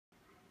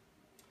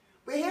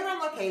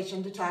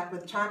location to talk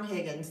with Tom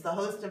Higgins, the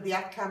host of the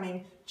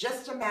upcoming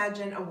Just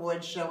Imagine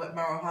Awards show at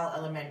Morrow Hall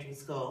Elementary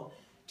School.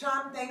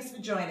 Tom, thanks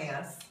for joining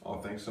us. Oh,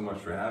 thanks so much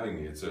for having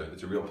me. It's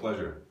a real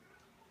pleasure.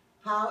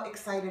 How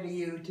excited are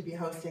you to be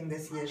hosting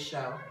this year's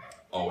show?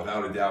 Oh,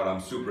 without a doubt,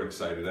 I'm super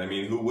excited. I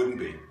mean, who wouldn't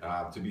be?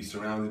 To be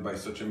surrounded by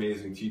such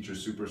amazing teacher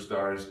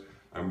superstars.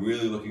 I'm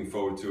really looking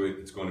forward to it.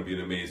 It's going to be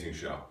an amazing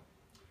show.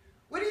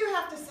 What do you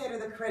have to say to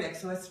the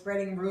critics who are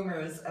spreading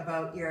rumors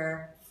about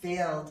your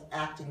failed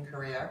acting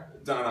career?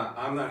 Donna,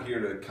 I'm not here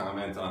to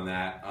comment on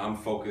that. I'm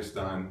focused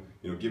on,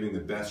 giving the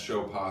best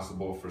show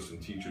possible for some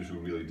teachers who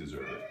really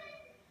deserve it.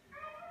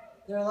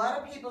 There are a lot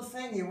of people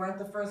saying you weren't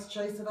the first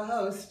choice of a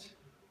host.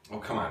 Oh,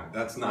 come on.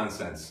 That's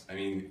nonsense. I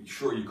mean,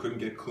 sure, you couldn't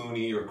get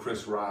Clooney or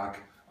Chris Rock,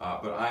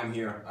 but I'm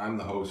here. I'm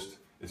the host.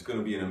 It's going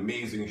to be an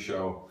amazing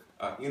show.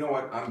 You know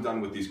what? I'm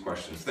done with these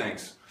questions.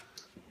 Thanks.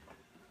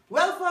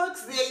 Well,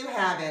 folks, there you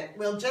have it.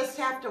 We'll just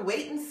have to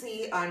wait and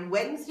see on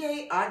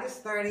Wednesday,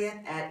 August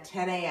 30th at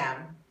 10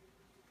 a.m.